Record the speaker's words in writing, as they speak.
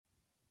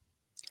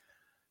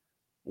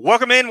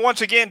Welcome in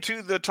once again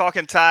to the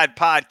Talking Tide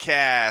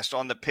podcast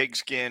on the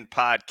Pigskin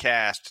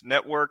Podcast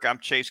Network. I'm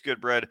Chase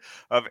Goodbread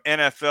of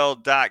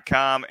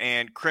NFL.com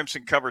and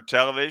Crimson Cover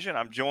Television.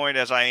 I'm joined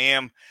as I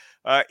am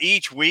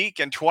each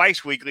week and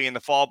twice weekly in the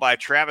fall by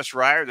Travis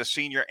Reier, the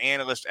senior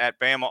analyst at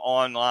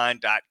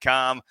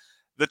BamaOnline.com.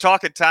 The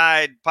Talking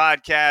Tide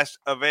podcast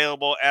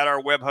available at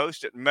our web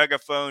host at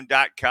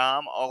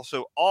megaphone.com.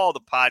 Also, all the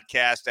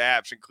podcast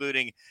apps,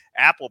 including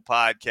Apple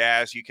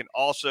Podcasts. You can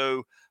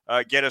also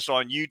get us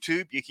on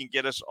YouTube. You can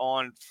get us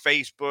on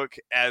Facebook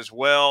as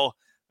well.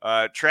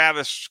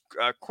 Travis,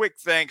 quick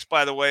thanks,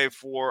 by the way,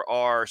 for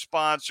our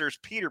sponsors,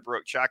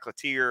 Peterbrook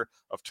Chocolatier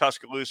of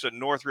Tuscaloosa,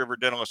 North River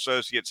Dental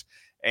Associates,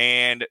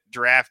 and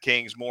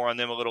DraftKings. More on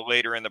them a little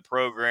later in the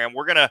program.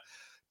 We're going to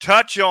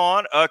touch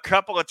on a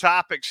couple of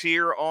topics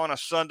here on a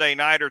Sunday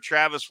nighter.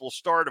 Travis, will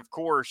start, of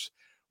course,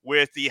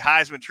 with the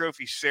Heisman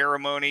Trophy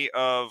ceremony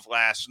of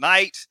last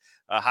night.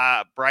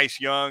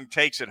 Bryce Young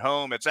takes it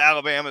home. It's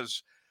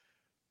Alabama's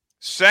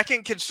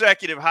second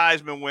consecutive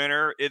Heisman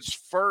winner, its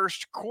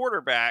first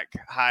quarterback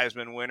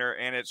Heisman winner,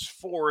 and its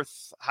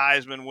fourth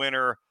Heisman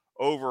winner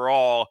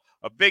overall.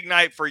 A big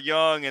night for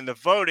Young, and the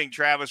voting,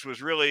 Travis,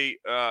 was really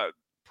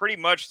pretty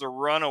much the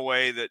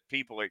runaway that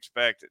people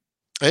expected.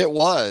 It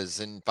was,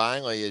 and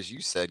finally, as you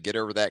said, get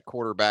over that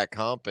quarterback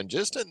hump. And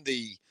just in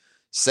the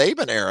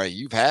Saban era,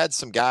 you've had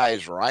some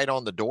guys right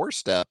on the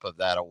doorstep of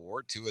that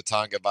award. Tua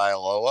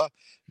Tagovailoa,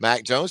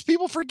 Mac Jones.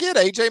 People forget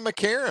A.J.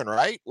 McCarron,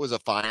 right, was a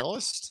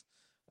finalist.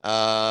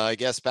 I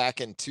guess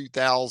back in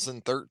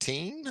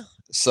 2013.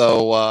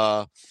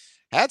 So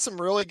had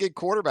some really good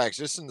quarterbacks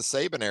just in the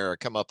Saban era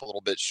come up a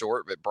little bit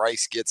short, but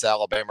Bryce gets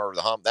Alabama over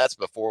the hump. That's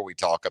before we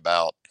talk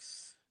about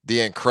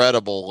the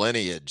incredible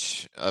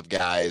lineage of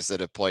guys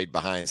that have played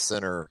behind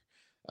center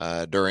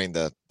during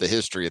the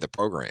history of the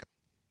program.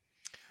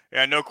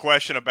 Yeah, no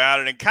question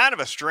about it. And kind of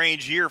a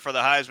strange year for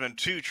the Heisman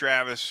too,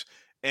 Travis,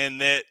 in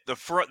that the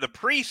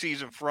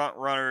preseason front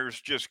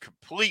runners just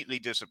completely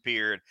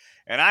disappeared.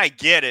 And I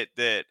get it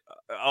that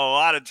a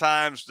lot of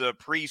times the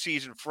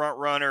preseason front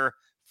runner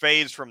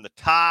fades from the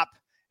top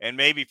and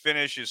maybe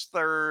finishes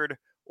third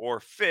or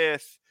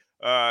fifth.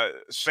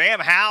 Sam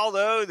Howell,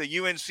 though, the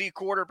UNC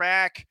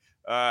quarterback,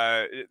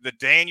 the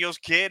Daniels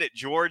kid at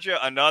Georgia,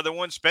 another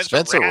one, Spencer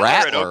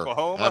Rattler at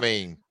Oklahoma. I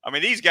mean,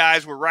 these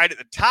guys were right at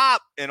the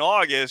top in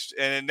August,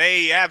 and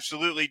they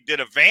absolutely did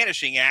a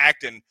vanishing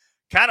act and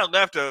kind of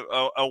left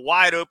a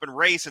wide open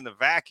race in the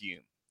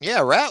vacuum.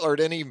 Yeah, Rattler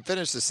didn't even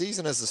finish the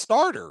season as a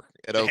starter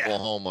at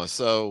Oklahoma.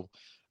 So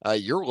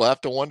you're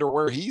left to wonder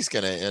where he's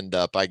going to end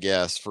up, I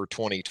guess, for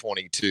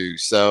 2022.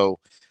 So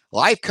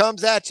life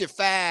comes at you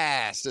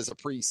fast as a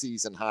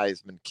preseason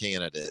Heisman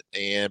candidate.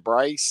 And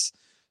Bryce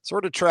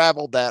sort of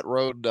traveled that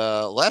road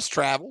less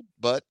traveled,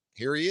 but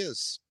here he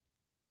is.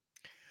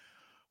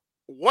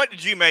 What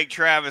did you make,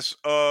 Travis,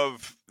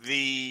 of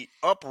the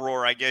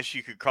uproar, I guess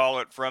you could call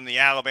it, from the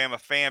Alabama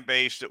fan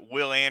base that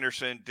Will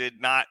Anderson did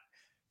not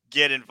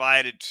get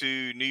invited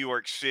to New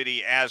York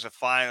City as a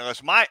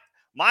finalist? My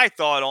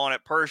thought on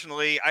it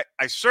personally,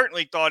 I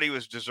certainly thought he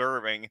was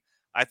deserving.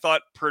 I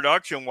thought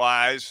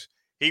production-wise,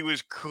 he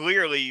was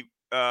clearly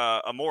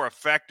a more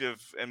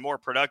effective and more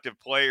productive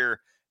player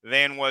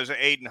than was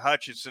Aiden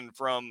Hutchinson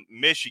from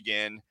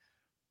Michigan.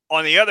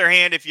 On the other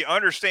hand, if you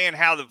understand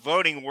how the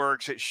voting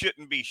works, it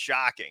shouldn't be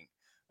shocking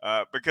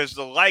because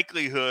the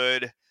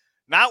likelihood,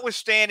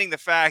 notwithstanding the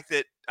fact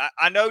that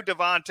I know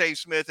Devontae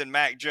Smith and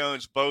Mac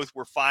Jones both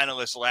were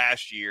finalists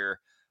last year,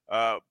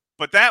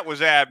 but that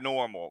was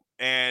abnormal.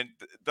 And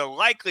the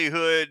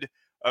likelihood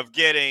of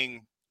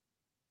getting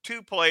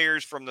two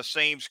players from the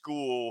same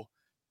school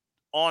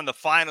on the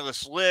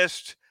finalist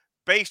list,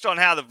 based on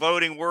how the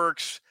voting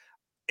works,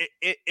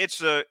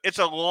 it's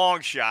a long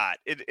shot.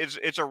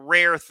 It's a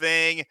rare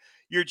thing.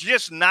 You're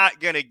just not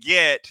going to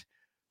get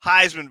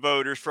Heisman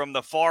voters from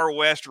the far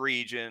west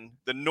region,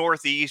 the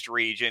northeast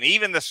region,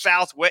 even the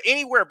southwest,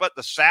 anywhere but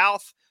the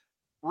south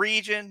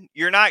region.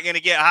 You're not going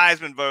to get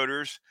Heisman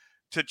voters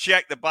to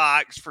check the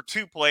box for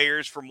two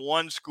players from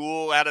one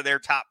school out of their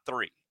top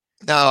three.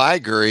 No, I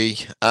agree.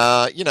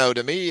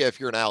 To me, if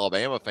you're an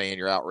Alabama fan,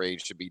 your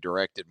outrage should be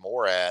directed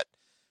more at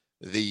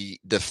the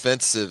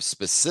defensive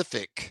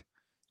specific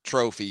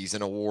trophies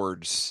and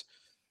awards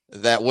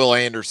that Will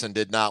Anderson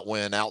did not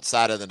win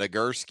outside of the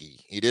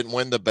Nagurski. He didn't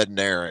win the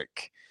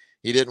Bednarik.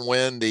 He didn't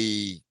win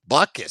the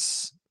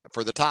Buckus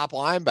for the top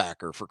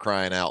linebacker, for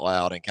crying out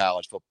loud, in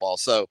college football.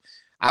 So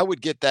I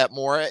would get that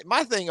more.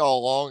 My thing all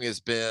along has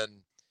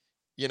been,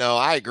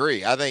 I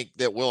agree. I think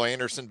that Will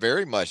Anderson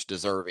very much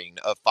deserving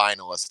of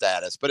finalist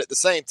status. But at the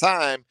same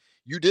time,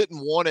 you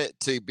didn't want it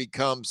to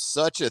become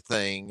such a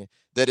thing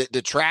that it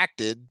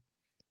detracted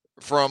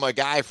from a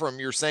guy from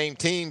your same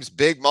team's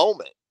big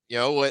moment.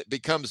 It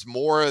becomes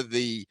more of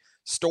the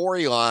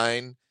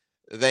storyline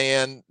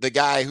than the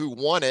guy who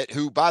won it,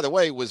 who, by the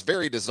way, was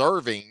very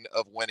deserving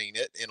of winning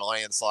it in a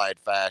landslide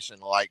fashion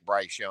like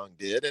Bryce Young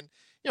did. And,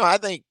 I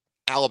think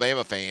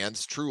Alabama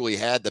fans truly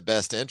had the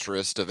best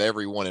interest of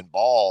everyone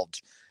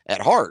involved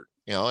at heart.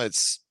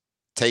 It's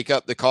take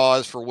up the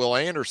cause for Will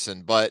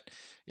Anderson. But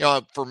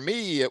For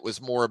me, it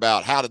was more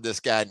about how did this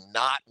guy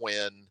not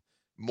win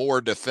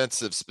more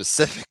defensive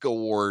specific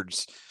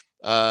awards?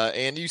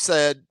 And you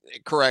said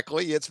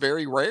correctly, it's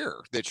very rare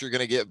that you're going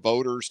to get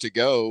voters to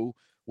go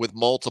with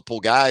multiple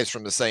guys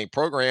from the same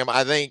program.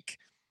 I think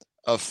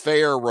a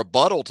fair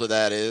rebuttal to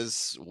that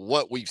is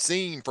what we've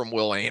seen from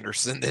Will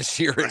Anderson this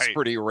year is Right.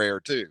 pretty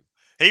rare too.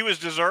 He was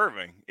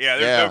deserving. Yeah,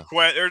 Yeah,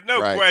 there's no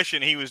right.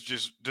 question he was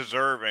just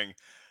deserving.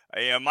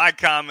 My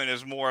comment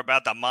is more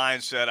about the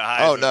mindset of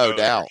Oh, Heisman no voters,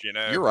 doubt.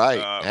 You're right.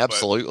 but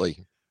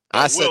Absolutely.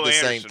 I but said Will the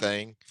same Anderson,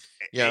 thing.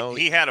 You know,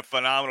 he had a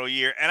phenomenal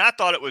year, and I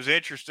thought it was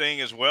interesting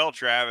as well,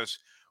 Travis.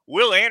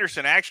 Will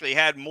Anderson actually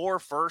had more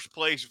first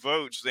place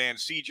votes than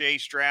C.J.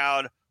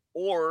 Stroud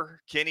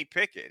or Kenny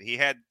Pickett. He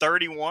had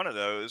 31 of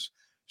those.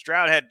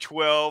 Stroud had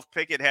 12.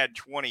 Pickett had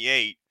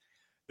 28.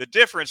 The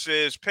difference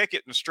is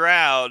Pickett and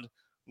Stroud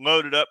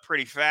loaded up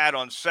pretty fat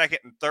on second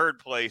and third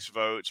place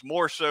votes,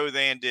 more so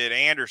than did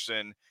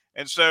Anderson.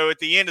 And so at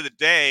the end of the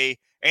day,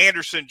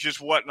 Anderson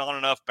just wasn't on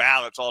enough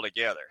ballots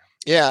altogether.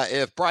 yeah,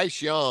 if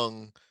Bryce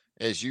Young,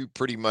 as you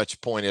pretty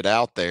much pointed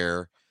out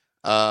there,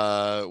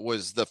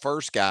 was the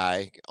first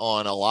guy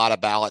on a lot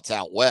of ballots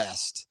out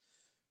west,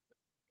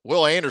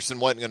 Will Anderson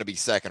wasn't going to be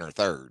second or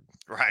third,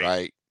 Right.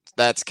 right?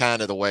 That's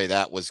kind of the way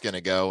that was going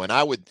to go. And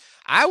I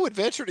would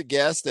venture to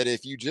guess that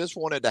if you just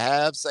wanted to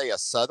have, say, a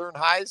Southern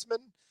Heisman,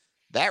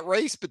 that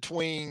race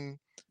between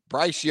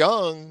Bryce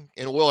Young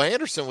and Will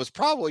Anderson was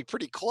probably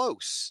pretty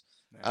close.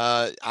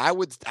 I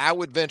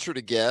would venture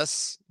to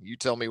guess, you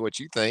tell me what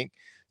you think,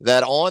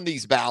 that on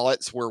these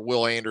ballots where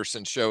Will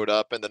Anderson showed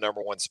up in the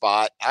number one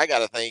spot, I got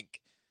to think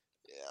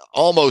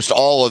almost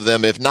all of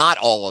them, if not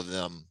all of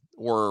them,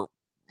 were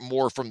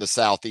more from the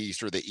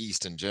Southeast or the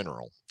East in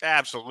general.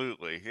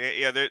 Absolutely.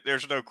 Yeah,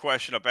 there's no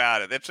question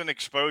about it. It's an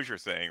exposure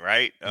thing,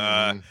 right?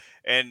 Mm-hmm.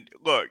 And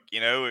look,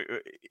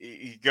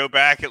 you go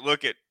back and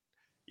look at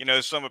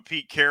some of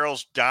Pete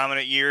Carroll's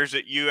dominant years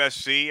at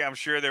USC. I'm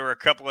sure there were a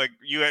couple of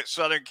U.S.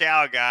 Southern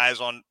Cal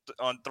guys on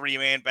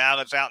 3-man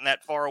ballots out in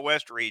that far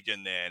west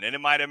region then, and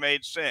it might have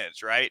made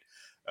sense, right?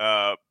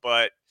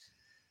 But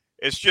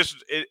it's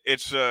just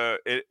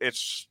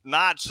it's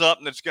not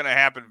something that's going to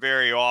happen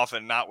very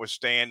often.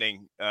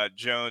 Notwithstanding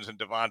Jones and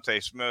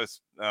Devontae Smith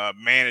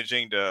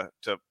managing to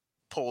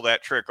pull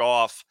that trick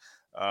off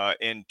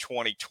in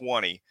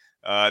 2020.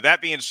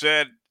 That being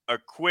said, a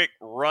quick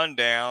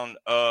rundown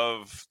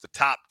of the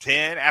top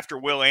 10 after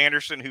Will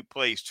Anderson, who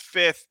placed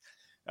fifth.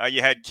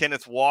 You had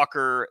Kenneth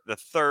Walker the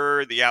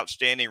third, the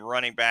outstanding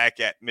running back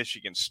at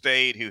Michigan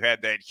State, who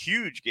had that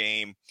huge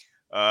game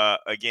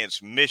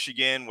against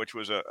Michigan, which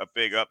was a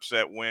big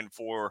upset win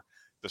for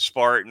the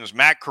Spartans.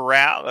 Matt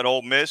Corral at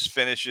Ole Miss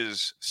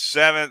finishes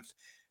seventh.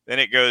 Then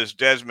it goes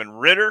Desmond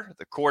Ridder,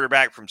 the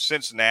quarterback from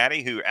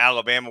Cincinnati, who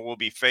Alabama will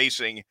be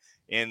facing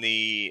in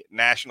the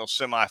national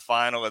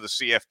semifinal of the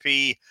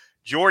CFP.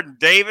 Jordan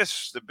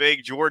Davis, the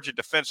big Georgia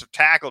defensive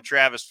tackle,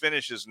 Travis,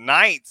 finishes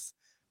ninth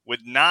with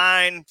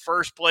 9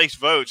 first-place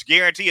votes.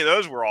 Guarantee you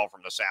those were all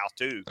from the South,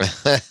 too.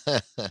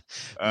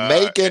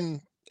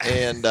 Macon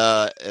and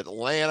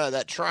Atlanta,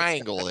 that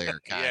triangle there,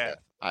 kind of,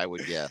 I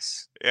would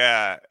guess.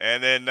 Yeah,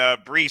 and then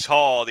Breece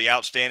Hall, the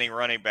outstanding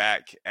running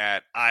back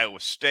at Iowa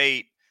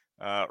State,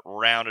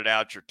 rounded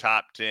out your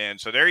top 10.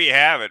 So there you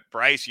have it.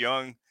 Bryce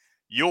Young,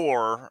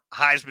 your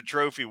Heisman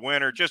Trophy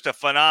winner. Just a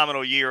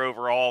phenomenal year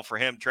overall for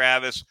him,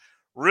 Travis.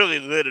 Really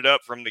lit it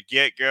up from the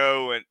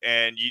get-go,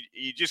 and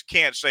you just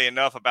can't say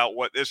enough about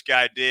what this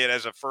guy did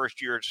as a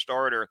first-year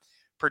starter,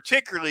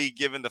 particularly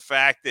given the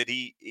fact that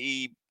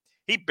he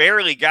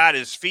barely got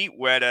his feet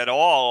wet at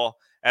all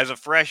as a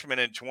freshman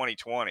in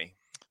 2020.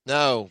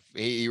 No,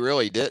 he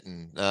really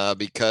didn't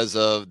because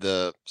of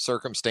the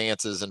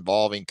circumstances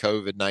involving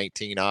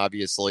COVID-19.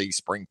 Obviously,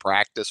 spring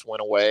practice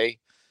went away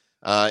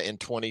in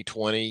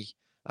 2020.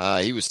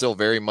 He was still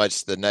very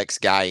much the next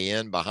guy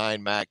in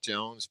behind Mac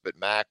Jones, but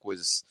Mac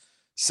was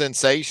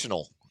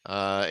sensational.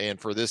 And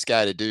for this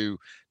guy to do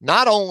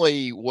not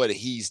only what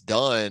he's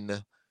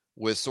done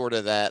with sort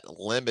of that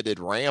limited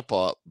ramp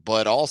up,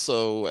 but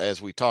also,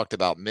 as we talked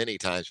about many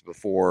times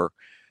before,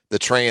 the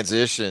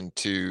transition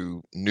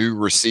to new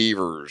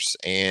receivers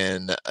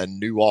and a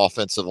new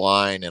offensive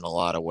line in a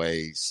lot of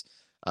ways,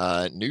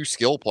 new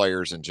skill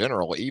players in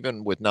general,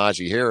 even with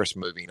Najee Harris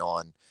moving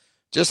on.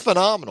 Just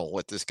phenomenal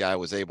what this guy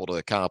was able to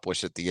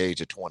accomplish at the age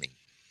of 20.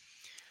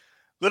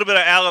 A little bit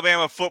of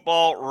Alabama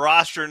football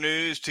roster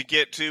news to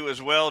get to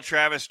as well,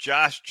 Travis.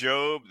 Josh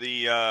Jobe,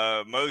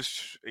 the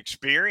most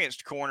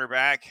experienced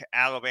cornerback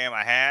Alabama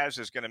has,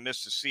 is going to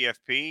miss the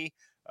CFP.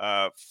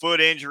 Foot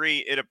injury,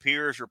 it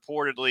appears,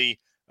 reportedly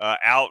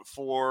out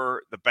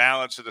for the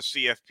balance of the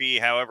CFP,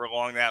 however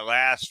long that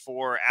lasts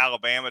for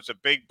Alabama. It's a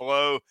big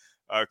blow.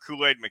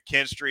 Kool-Aid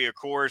McKinstry, of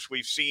course,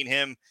 we've seen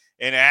him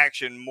in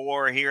action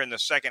more here in the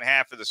second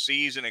half of the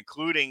season,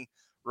 including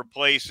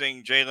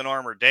replacing Jalen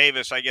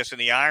Armour-Davis, I guess, in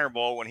the Iron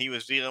Bowl when he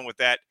was dealing with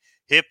that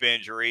hip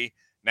injury.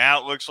 Now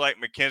it looks like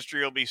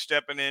McKinstry will be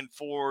stepping in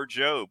for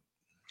Jobe.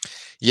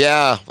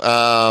 Yeah,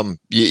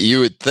 you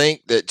would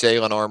think that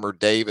Jalen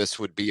Armour-Davis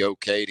would be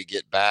okay to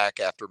get back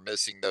after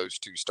missing those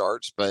 2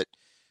 starts, but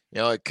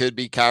It could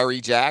be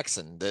Kyrie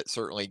Jackson that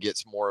certainly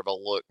gets more of a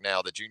look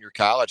now, the junior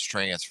college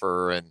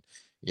transfer. And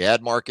you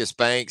had Marcus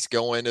Banks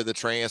go into the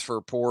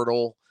transfer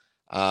portal.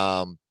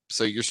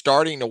 So you're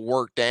starting to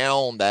work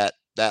down that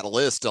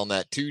list on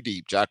that two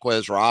deep.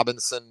 Jaquez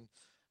Robinson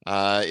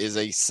is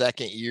a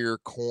second-year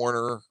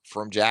corner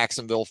from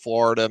Jacksonville,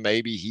 Florida.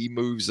 Maybe he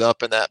moves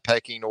up in that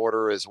pecking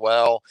order as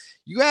well.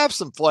 You have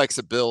some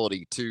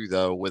flexibility, too,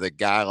 though, with a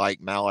guy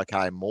like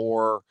Malachi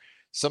Moore.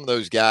 Some of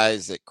those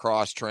guys that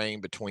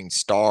cross-train between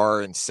star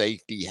and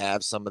safety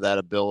have some of that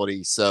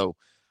ability. So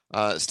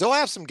still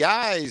have some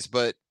guys,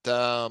 but,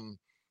 the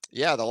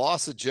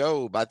loss of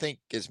Jobe, I think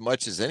as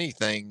much as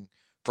anything,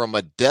 from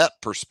a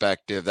depth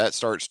perspective, that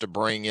starts to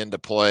bring into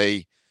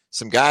play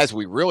some guys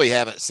we really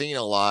haven't seen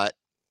a lot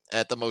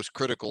at the most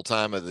critical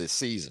time of the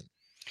season.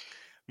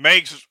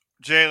 Makes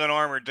Jalen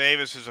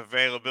Armour-Davis's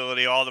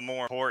availability all the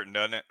more important,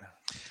 doesn't it?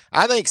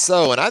 I think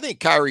so. And I think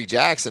Kyrie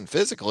Jackson,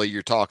 physically,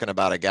 you're talking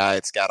about a guy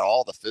that's got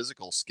all the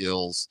physical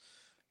skills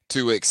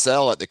to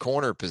excel at the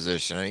corner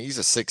position. I mean, he's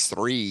a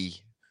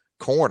 6'3"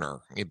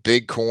 corner, a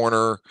big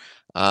corner,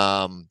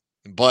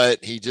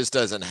 but he just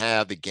doesn't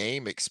have the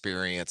game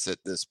experience at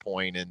this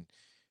point. And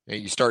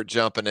you start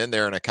jumping in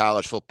there in a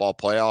college football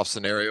playoff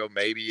scenario,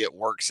 maybe it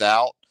works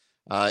out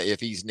if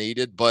he's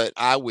needed. But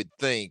I would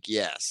think,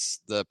 yes,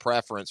 the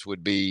preference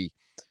would be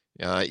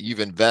you've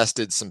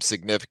invested some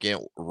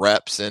significant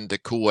reps into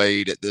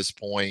Kool-Aid at this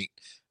point.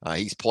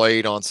 He's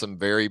played on some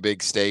very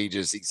big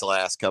stages these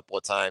last couple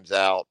of times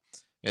out.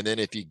 And then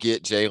if you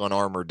get Jalen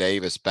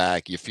Armour-Davis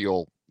back, you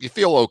feel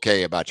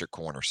okay about your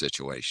corner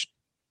situation.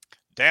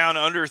 Down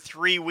under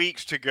 3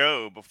 weeks to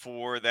go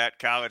before that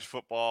college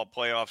football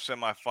playoff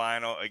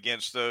semifinal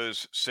against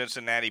those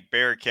Cincinnati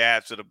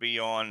Bearcats. It'll be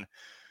on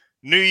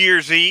New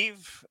Year's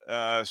Eve.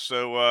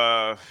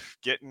 So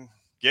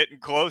getting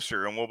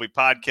closer, and we'll be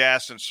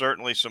podcasting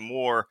certainly some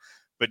more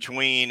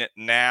between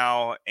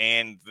now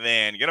and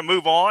then. Going to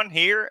move on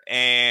here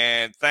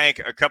and thank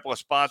a couple of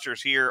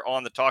sponsors here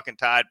on the Talking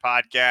Tide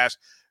podcast.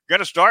 Going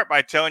to start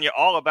by telling you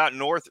all about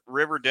North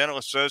River Dental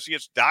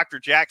Associates, Dr.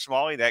 Jack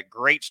Smalley, that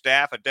great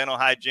staff of dental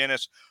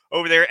hygienists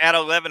over there at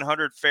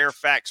 1100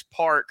 Fairfax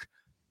Park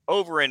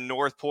over in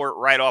Northport,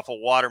 right off of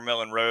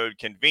Watermelon Road,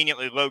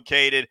 conveniently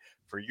located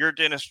for your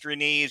dentistry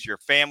needs, your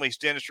family's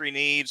dentistry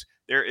needs.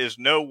 There is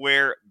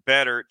nowhere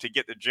better to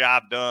get the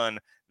job done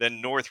than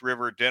North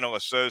River Dental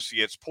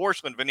Associates.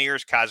 Porcelain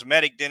veneers,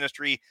 cosmetic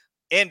dentistry,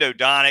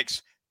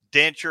 endodontics,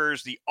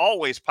 dentures, the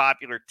always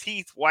popular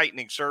teeth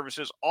whitening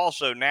services,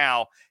 also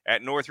now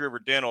at North River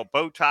Dental,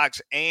 Botox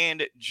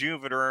and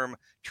Juvederm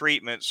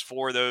treatments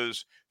for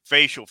those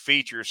facial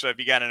features. So if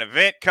you got an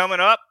event coming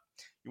up,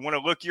 you want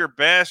to look your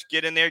best,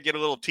 get in there, get a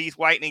little teeth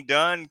whitening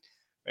done,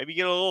 maybe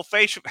get a little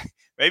facial,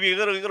 maybe a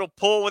little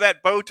pull with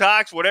that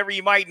Botox, whatever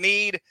you might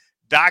need,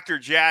 Dr.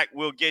 Jack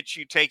will get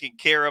you taken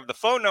care of. The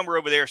phone number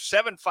over there,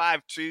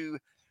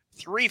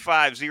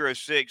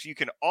 752-3506. You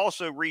can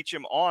also reach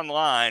him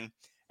online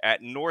at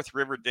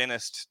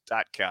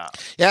northriverdentist.com.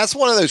 Yeah, that's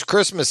one of those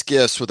Christmas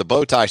gifts with the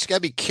Botox. You got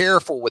to be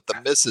careful with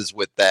the misses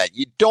with that.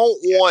 You don't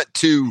want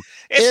to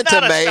it's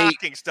intimate. Not a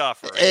stocking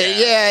stuffer.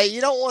 Yeah,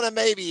 you don't want to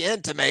maybe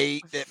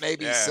intimate that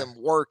maybe some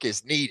work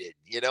is needed.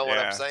 You know what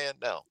I'm saying?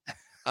 No.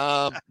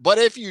 But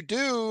if you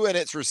do, and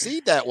it's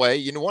received that way,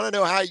 you want to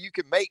know how you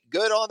can make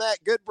good on that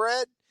good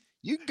bread?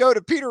 You can go to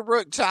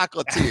Peterbrook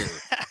Chocolatier,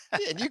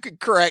 and you can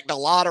correct a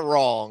lot of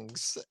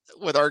wrongs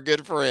with our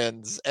good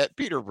friends at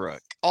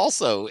Peterbrook.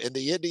 Also, in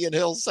the Indian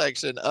Hills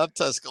section of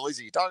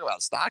Tuscaloosa, you talk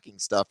about stocking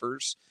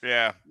stuffers.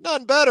 Yeah.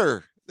 None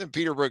better than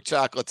Peterbrook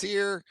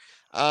Chocolatier.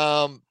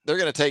 They're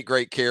going to take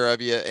great care of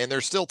you, and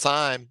there's still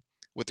time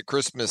with the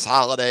Christmas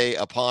holiday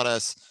upon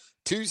us.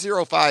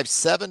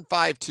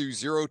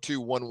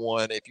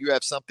 205-752-0211. If you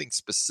have something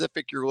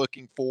specific you're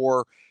looking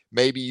for,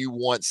 maybe you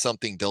want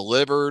something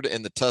delivered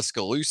in the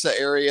Tuscaloosa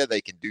area,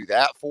 they can do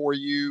that for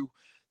you.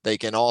 They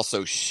can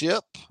also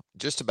ship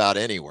just about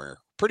anywhere,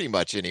 pretty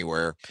much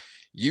anywhere.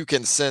 You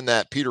can send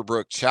that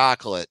Peterbrook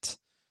chocolate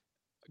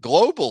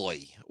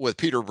globally with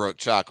Peterbrook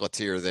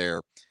Chocolatier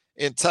there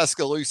in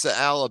Tuscaloosa,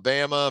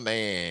 Alabama.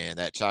 Man,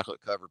 that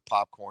chocolate-covered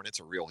popcorn, it's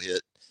a real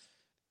hit.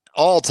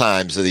 All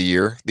times of the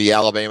year, the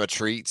Alabama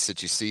treats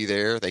that you see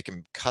there, they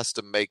can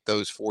custom make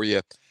those for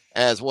you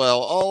as well.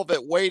 All of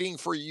it waiting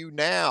for you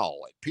now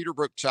at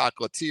Peterbrook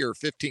Chocolatier,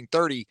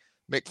 1530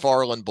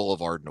 McFarland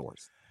Boulevard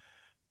North.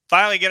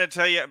 Finally, going to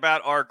tell you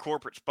about our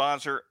corporate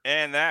sponsor,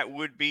 and that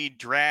would be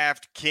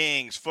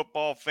DraftKings.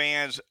 Football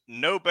fans,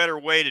 no better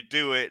way to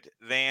do it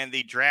than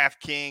the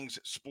DraftKings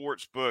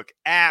Sportsbook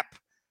app,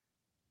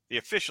 the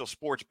official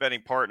sports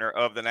betting partner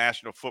of the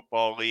National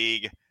Football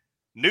League.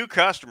 New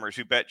customers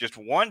who bet just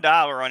 $1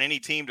 on any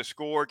team to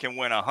score can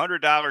win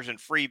 $100 in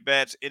free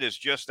bets. It is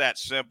just that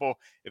simple.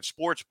 If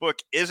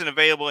Sportsbook isn't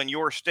available in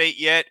your state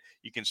yet,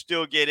 you can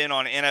still get in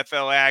on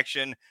NFL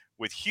action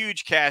with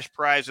huge cash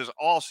prizes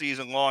all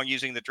season long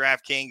using the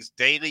DraftKings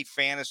Daily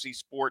Fantasy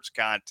Sports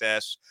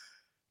Contests.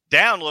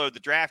 Download the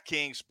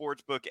DraftKings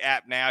Sportsbook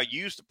app now.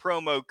 Use the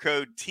promo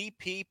code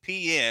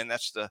TPPN.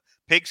 That's the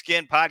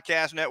Pigskin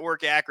Podcast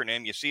Network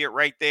acronym. You see it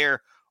right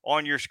there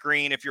on your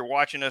screen if you're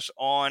watching us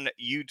on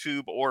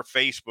YouTube or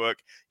Facebook.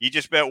 You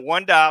just bet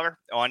 $1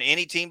 on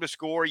any team to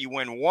score. You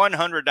win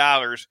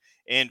 $100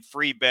 in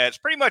free bets,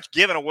 pretty much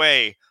giving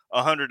away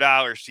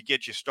 $100 to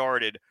get you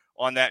started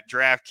on that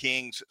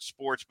DraftKings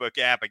Sportsbook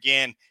app.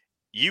 Again,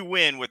 you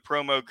win with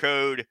promo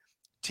code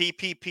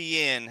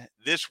TPPN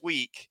this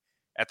week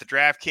at the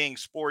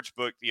DraftKings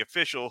Sportsbook, the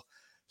official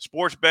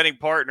sports betting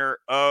partner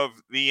of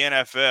the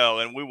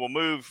NFL. And we will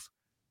move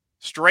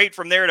straight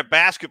from there to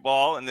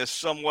basketball in this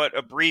somewhat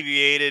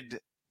abbreviated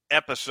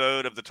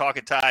episode of the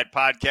Talking Tide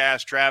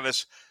podcast.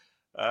 Travis,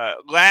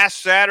 last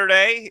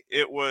Saturday,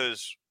 it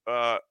was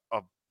a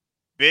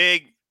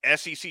big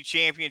SEC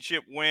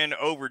championship win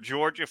over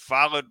Georgia,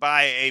 followed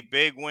by a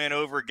big win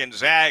over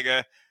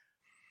Gonzaga.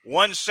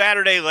 One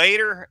Saturday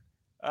later,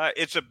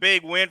 it's a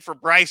big win for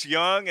Bryce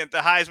Young at the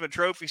Heisman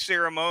Trophy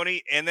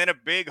ceremony, and then a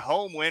big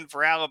home win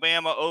for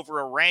Alabama over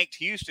a ranked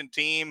Houston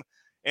team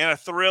and a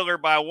thriller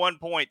by 1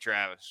 point,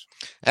 Travis.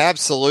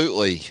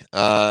 Absolutely.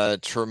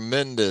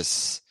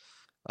 Tremendous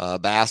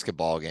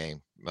basketball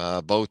game.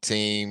 Both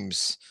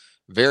teams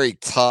very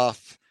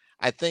tough.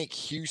 I think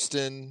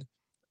Houston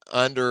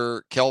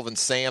under Kelvin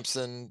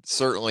Sampson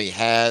certainly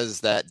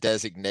has that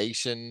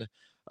designation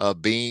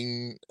of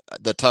being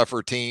the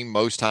tougher team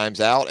most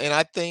times out. And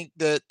I think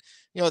that,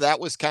 that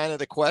was kind of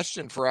the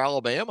question for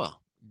Alabama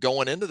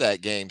going into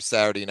that game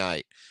Saturday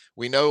night.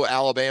 We know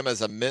Alabama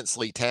is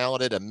immensely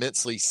talented,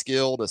 immensely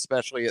skilled,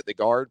 especially at the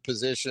guard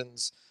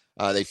positions.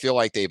 They feel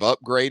like they've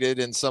upgraded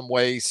in some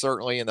ways,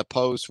 certainly in the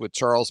post with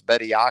Charles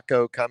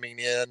Bediako coming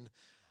in.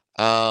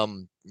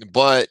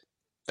 But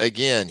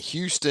again,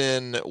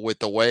 Houston, with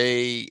the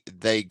way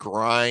they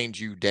grind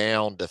you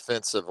down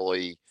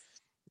defensively,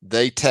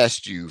 they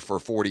test you for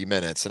 40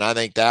 minutes. And I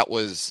think that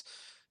was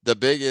the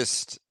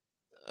biggest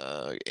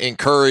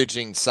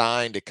encouraging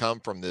sign to come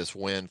from this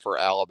win for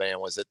Alabama,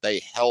 was that they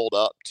held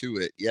up to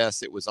it.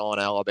 Yes, it was on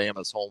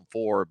Alabama's home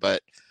floor,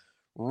 but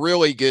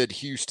really good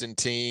Houston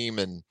team.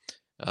 And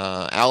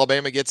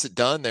Alabama gets it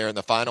done there in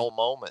the final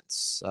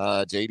moments.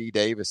 J.D.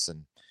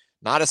 Davison,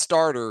 not a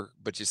starter,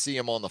 but you see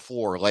him on the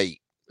floor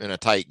late in a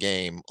tight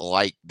game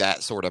like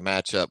that sort of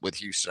matchup with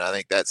Houston. I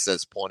think that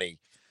says plenty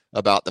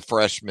about the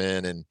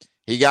freshman. And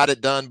he got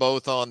it done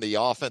both on the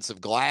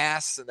offensive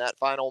glass in that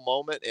final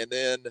moment, and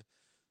then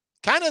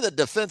kind of the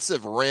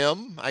defensive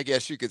rim, I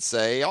guess you could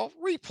say. All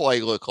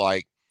replay looked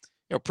like,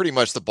 pretty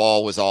much the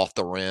ball was off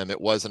the rim. It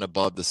wasn't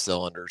above the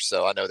cylinder.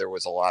 So I know there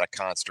was a lot of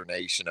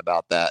consternation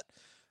about that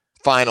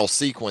final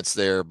sequence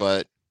there,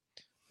 but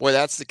boy,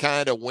 that's the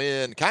kind of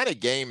win, kind of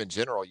game in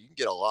general you can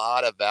get a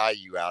lot of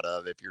value out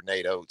of if you're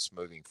Nate Oates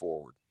moving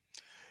forward.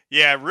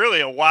 Yeah, really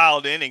a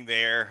wild inning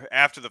there.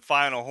 After the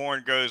final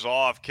horn goes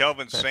off,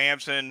 Kelvin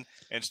Sampson,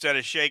 instead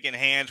of shaking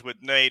hands with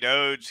Nate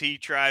Oates, he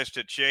tries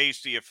to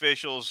chase the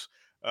officials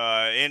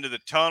into the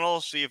tunnel,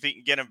 see if he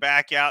can get him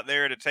back out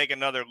there to take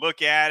another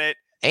look at it.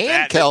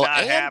 And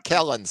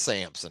Kellen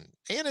Sampson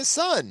and his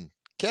son,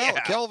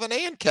 Kelvin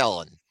and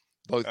Kellen,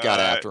 both got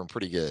after him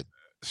pretty good.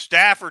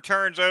 Staffer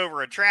turns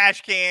over a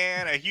trash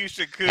can. A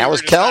Houston Cougar. That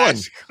was Kellen.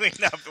 Clean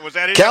up. Was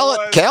that it?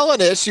 Kellen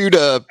issued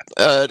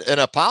an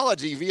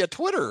apology via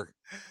Twitter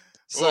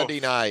Sunday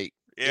night.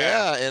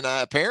 Yeah, and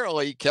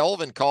apparently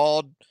Kelvin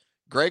called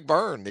Greg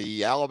Byrne,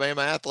 the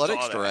Alabama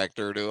athletics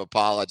director, to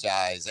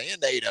apologize,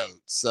 and Nate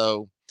Oates.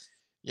 So,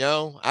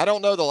 I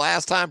don't know the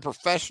last time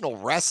professional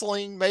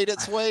wrestling made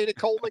its way to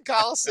Coleman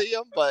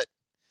Coliseum, but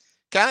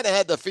kind of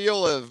had the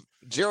feel of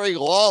Jerry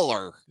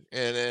Lawler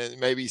and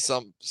maybe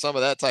some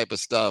of that type of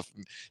stuff.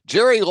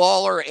 Jerry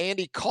Lawler,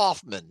 Andy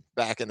Kaufman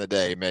back in the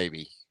day,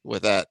 maybe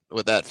with that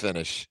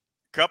finish.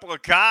 Couple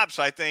of cops,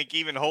 I think,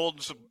 even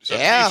holding some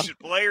decent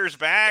players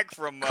back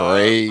from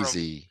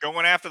crazy from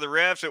going after the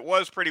refs. It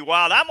was pretty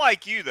wild. I'm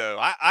like you though.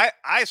 I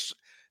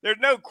there's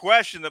no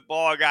question the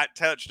ball got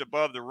touched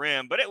above the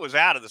rim, but it was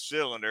out of the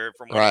cylinder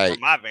from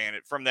my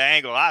vantage, from the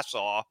angle I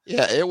saw.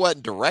 Yeah, it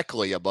wasn't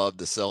directly above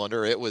the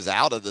cylinder. It was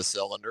out of the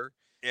cylinder.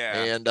 Yeah.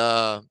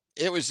 And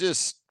it was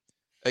just,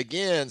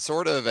 again,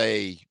 sort of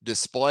a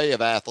display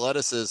of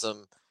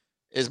athleticism.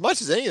 As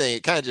much as anything,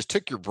 it kind of just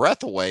took your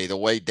breath away the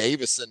way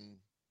Davison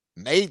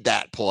made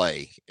that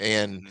play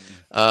and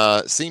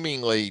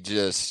seemingly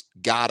just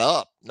got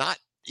up, not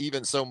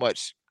even so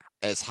much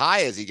as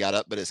high as he got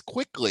up, but as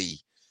quickly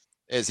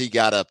as he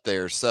got up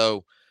there.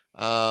 So,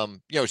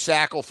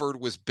 Shackelford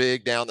was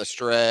big down the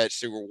stretch.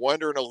 They were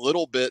wondering a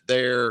little bit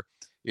there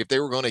if they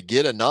were going to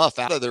get enough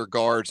out of their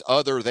guards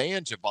other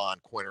than Javon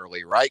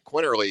Quinterly, right?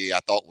 Quinterly,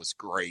 I thought, was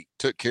great.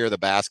 Took care of the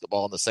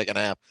basketball in the second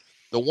half.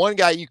 The one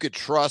guy you could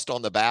trust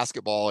on the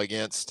basketball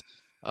against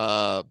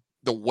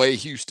the way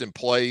Houston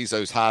plays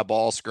those high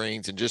ball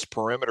screens and just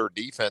perimeter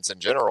defense in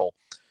general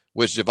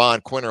was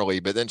Javon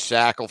Quinterly. But then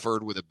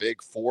Shackelford with a big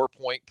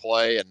 4-point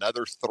play,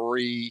 another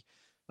 3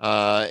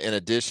 in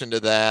addition to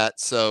that.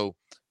 So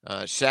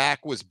Shaq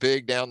was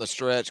big down the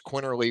stretch.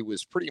 Quinterly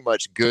was pretty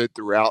much good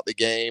throughout the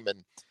game.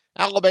 And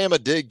Alabama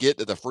did get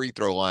to the free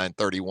throw line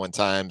 31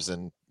 times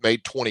and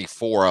made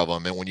 24 of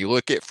them. And when you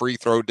look at free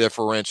throw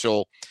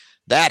differential,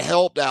 that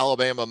helped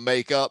Alabama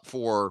make up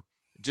for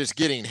just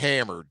getting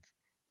hammered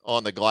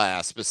on the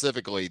glass,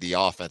 specifically the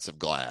offensive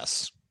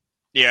glass.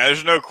 Yeah,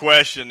 there's no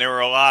question. There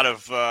were a lot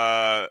of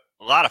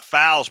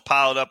fouls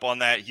piled up on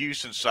that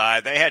Houston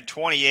side. They had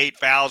 28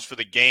 fouls for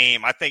the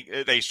game. I think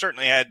they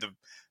certainly had the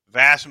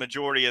vast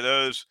majority of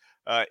those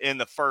in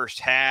the first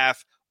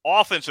half.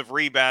 Offensive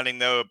rebounding,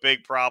 though, a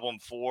big problem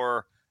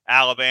for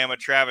Alabama.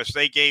 Travis,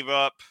 they gave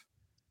up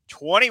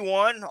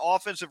 21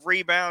 offensive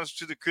rebounds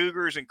to the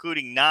Cougars,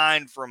 including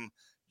 9 from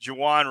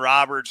J'Wan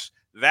Roberts.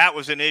 That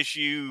was an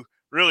issue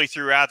really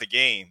throughout the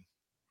game.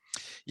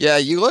 Yeah,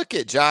 you look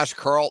at Josh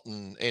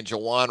Carlton and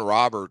J'Wan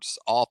Roberts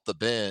off the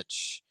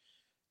bench,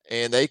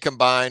 and they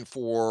combined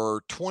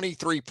for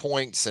 23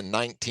 points and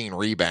 19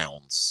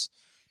 rebounds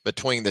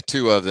between the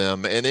two of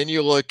them. And then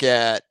you look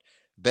at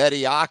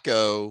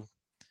Bediako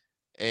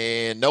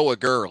and Noah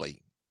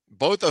Gurley,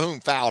 both of whom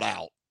fouled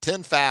out.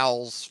 10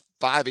 fouls,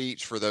 5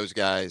 each for those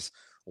guys.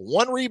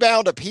 1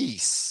 rebound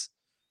apiece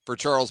for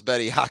Charles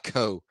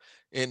Bediako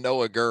and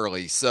Noah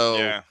Gurley. So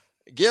yeah.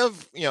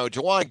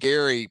 Juwan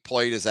Gary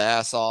played his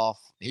ass off.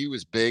 He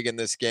was big in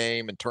this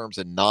game in terms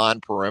of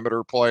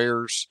non-perimeter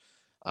players.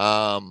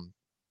 And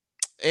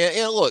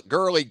look,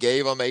 Gurley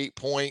gave him 8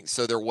 points,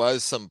 so there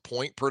was some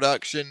point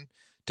production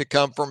to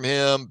come from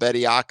him.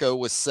 Bediako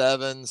was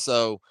 7,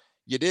 so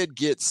you did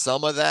get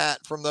some of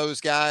that from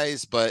those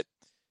guys. But,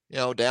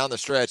 down the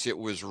stretch, it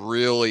was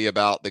really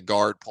about the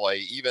guard play,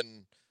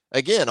 even,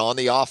 again, on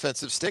the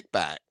offensive stick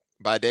back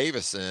by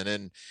Davison.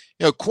 And,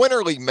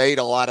 Quinterly made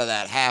a lot of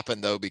that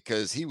happen, though,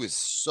 because he was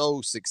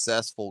so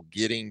successful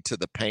getting to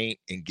the paint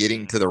and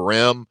getting to the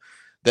rim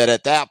that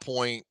at that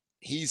point,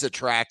 he's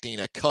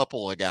attracting a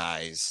couple of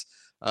guys.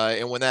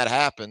 And when that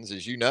happens,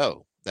 as you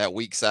know, that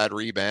weak side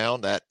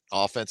rebound, that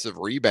offensive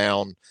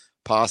rebound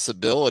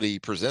possibility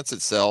presents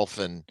itself,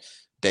 and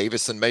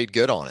Davison made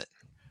good on it.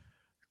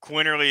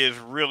 Quinterly is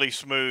really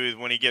smooth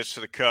when he gets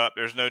to the cup.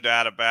 There's no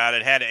doubt about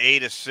it. Had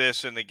 8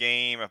 assists in the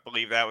game. I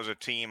believe that was a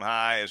team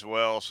high as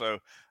well. So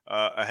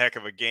a heck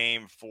of a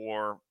game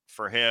for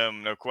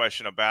him, no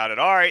question about it.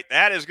 All right,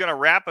 that is going to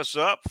wrap us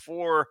up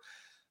for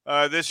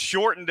this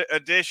shortened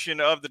edition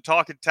of the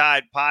Talking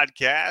Tide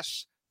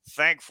podcast.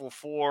 Thankful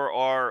for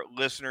our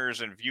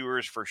listeners and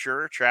viewers for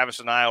sure. Travis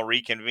and I will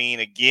reconvene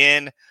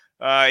again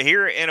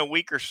here in a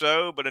week or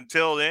so. But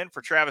until then,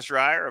 for Travis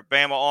Reier of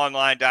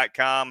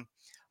BamaOnline.com,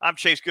 I'm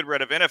Chase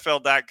Goodbread of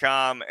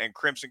NFL.com and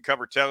Crimson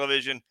Cover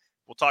Television.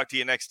 We'll talk to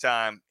you next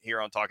time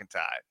here on Talking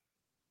Tide.